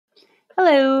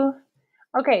Hello.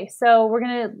 Okay, so we're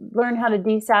going to learn how to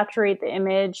desaturate the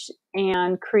image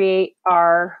and create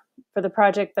our for the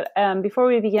project. But before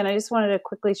we begin, I just wanted to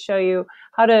quickly show you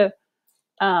how to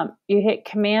you hit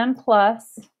Command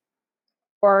plus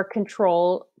or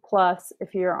Control plus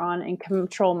if you're on, and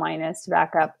Control minus to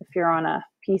back up if you're on a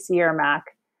PC or Mac.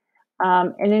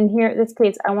 And in here, this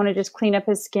case, I want to just clean up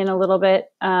his skin a little bit.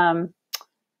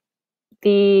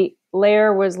 The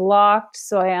layer was locked,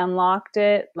 so I unlocked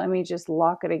it. Let me just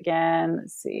lock it again.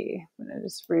 Let's see. I'm going to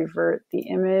just revert the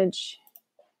image.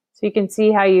 So you can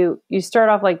see how you start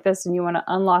off like this, and you want to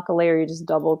unlock a layer. You just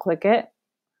double click it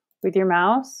with your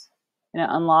mouse, and it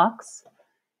unlocks.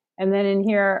 And then in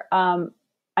here,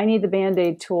 I need the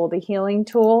Band-Aid tool, the healing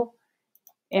tool,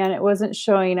 and it wasn't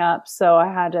showing up, so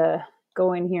I had to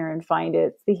go in here and find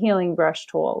it. It's the healing brush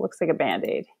tool. It looks like a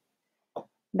Band-Aid.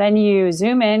 Then you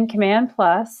zoom in, Command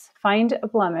plus, find a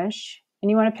blemish, and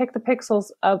you want to pick the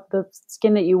pixels of the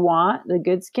skin that you want, the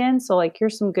good skin. So like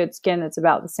here's some good skin that's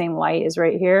about the same light as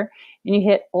right here. And you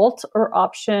hit Alt or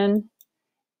Option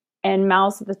and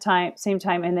mouse at the same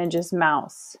time, and then just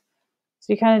mouse.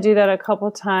 So you kind of do that a couple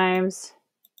times.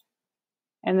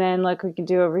 And then like we can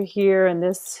do over here and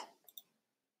this,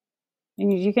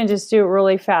 and you can just do it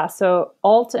really fast. So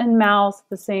Alt and mouse at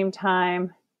the same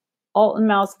time. Alt and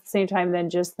mouse at the same time, then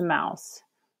just the mouse.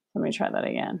 Let me try that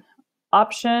again.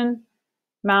 Option,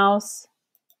 mouse,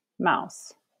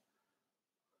 mouse.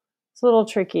 It's a little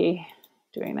tricky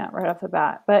doing that right off the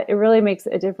bat, but it really makes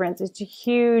a difference. It's a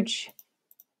huge,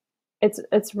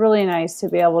 it's really nice to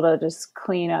be able to just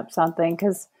clean up something,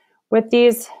 because with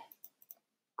these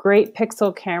great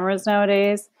pixel cameras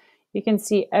nowadays, you can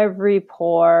see every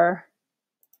pore,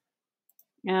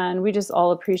 and we just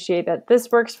all appreciate that.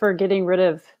 This works for getting rid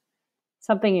of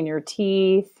something in your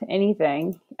teeth,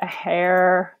 anything, a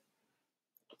hair,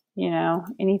 you know,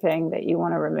 anything that you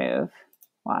want to remove.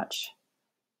 Watch.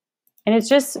 And it's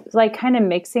just like kind of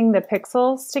mixing the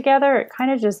pixels together. It kind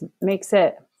of just makes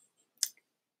it,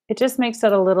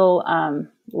 a little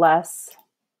less,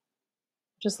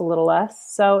 just a little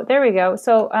less. So there we go.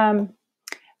 So,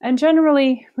 and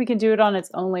generally we can do it on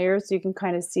its own layers, so you can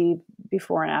kind of see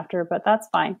before and after, but that's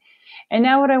fine. And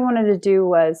now what I wanted to do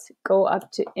was go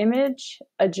up to Image,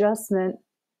 Adjustment,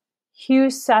 Hue,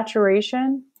 Saturation,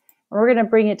 and we're going to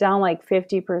bring it down like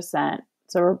 50%.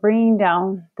 So we're bringing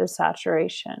down the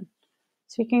saturation.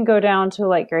 So you can go down to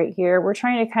like right here. We're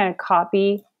trying to kind of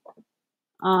copy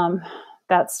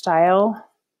that style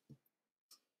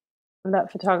of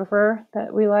that photographer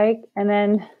that we like. And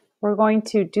then we're going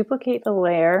to duplicate the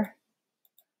layer.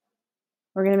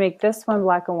 We're going to make this one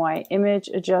black and white, Image,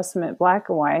 Adjustment, black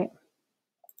and white.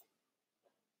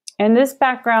 And this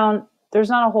background, there's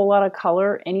not a whole lot of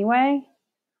color anyway,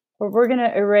 but we're going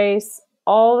to erase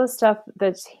all the stuff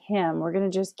that's him. We're going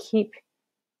to just keep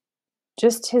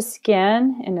just his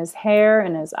skin and his hair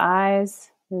and his eyes,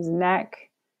 his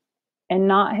neck, and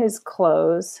not his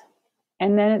clothes.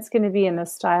 And then it's going to be in the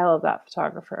style of that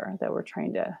photographer that we're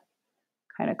trying to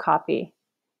kind of copy.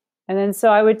 And then so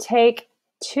I would take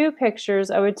two pictures.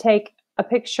 I would take a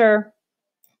picture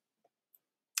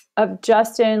of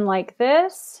Justin like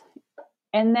this,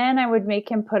 and then I would make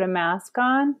him put a mask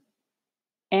on,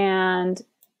 and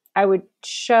I would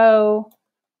show,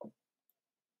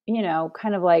 you know,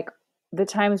 kind of like the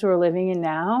times we're living in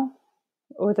now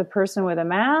with a person with a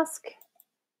mask,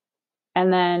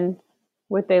 and then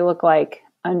what they look like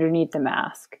underneath the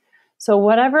mask. So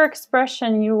whatever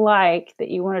expression you like that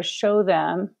you want to show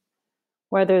them,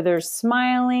 whether they're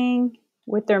smiling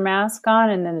with their mask on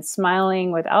and then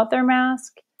smiling without their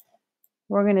mask,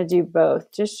 we're going to do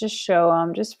both. Just to show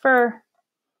them, just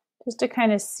to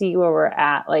kind of see where we're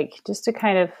at, like just to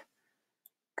kind of,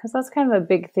 because that's kind of a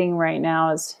big thing right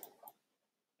now is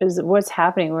what's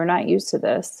happening. We're not used to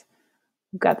this.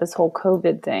 We've got this whole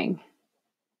COVID thing.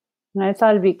 And I thought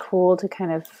it'd be cool to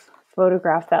kind of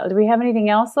photograph that. Do we have anything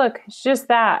else? Look, it's just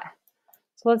that.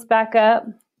 So let's back up.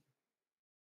 Does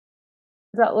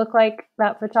that look like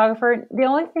that photographer? The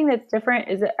only thing that's different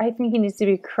is that I think he needs to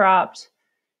be cropped,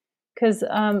 because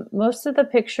most of the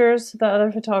pictures, the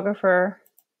other photographer,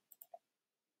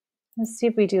 let's see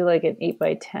if we do like an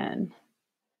 8x10.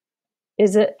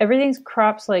 Is it everything's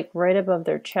cropped like right above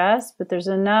their chest, but there's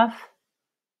enough,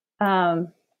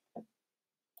 something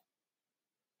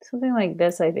like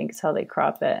this, I think is how they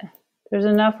crop it. There's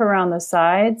enough around the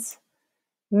sides.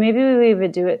 Maybe we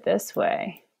would do it this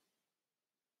way.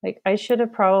 Like I should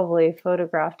have probably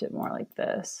photographed it more like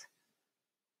this.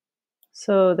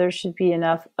 So there should be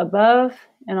enough above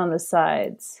and on the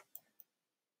sides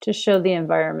to show the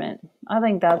environment. I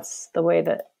think that's the way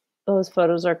that those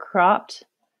photos are cropped.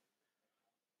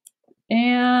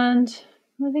 And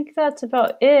I think that's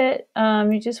about it.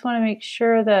 You just want to make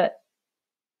sure that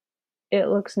it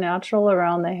looks natural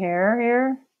around the hair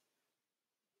here.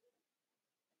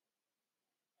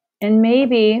 And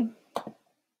maybe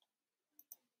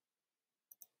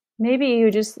you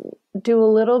just do a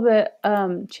little bit,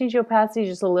 change the opacity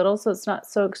just a little so it's not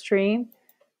so extreme,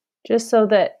 just so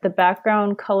that the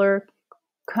background color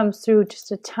comes through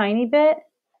just a tiny bit.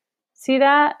 See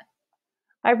that?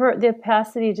 I brought the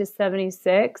opacity to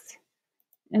 76,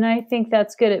 and I think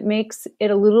that's good. It makes it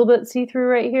a little bit see-through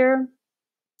right here,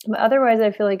 but otherwise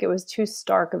I feel like it was too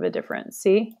stark of a difference.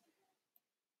 See?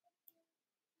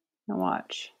 Now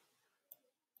watch.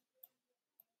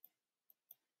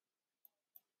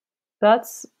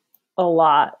 That's a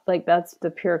lot. Like that's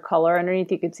the pure color.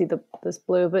 Underneath you could see this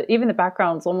blue, but even the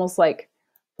background's almost like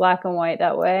black and white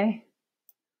that way.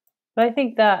 But I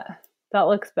think that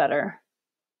looks better.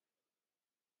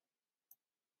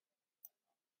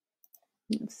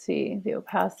 Let's see the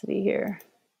opacity here.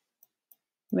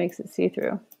 Makes it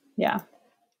see-through. Yeah.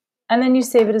 And then you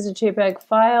save it as a JPEG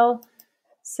file.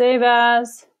 Save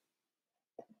as.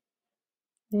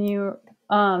 And you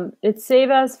it's save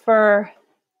as for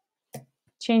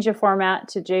change the format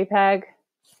to JPEG.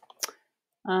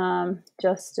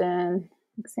 Just an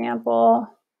example.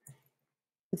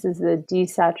 This is the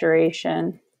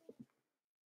desaturation.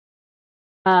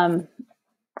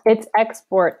 It's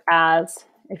export as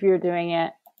if you're doing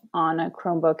it on a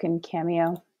Chromebook in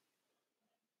Cameo.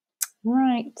 All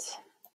right.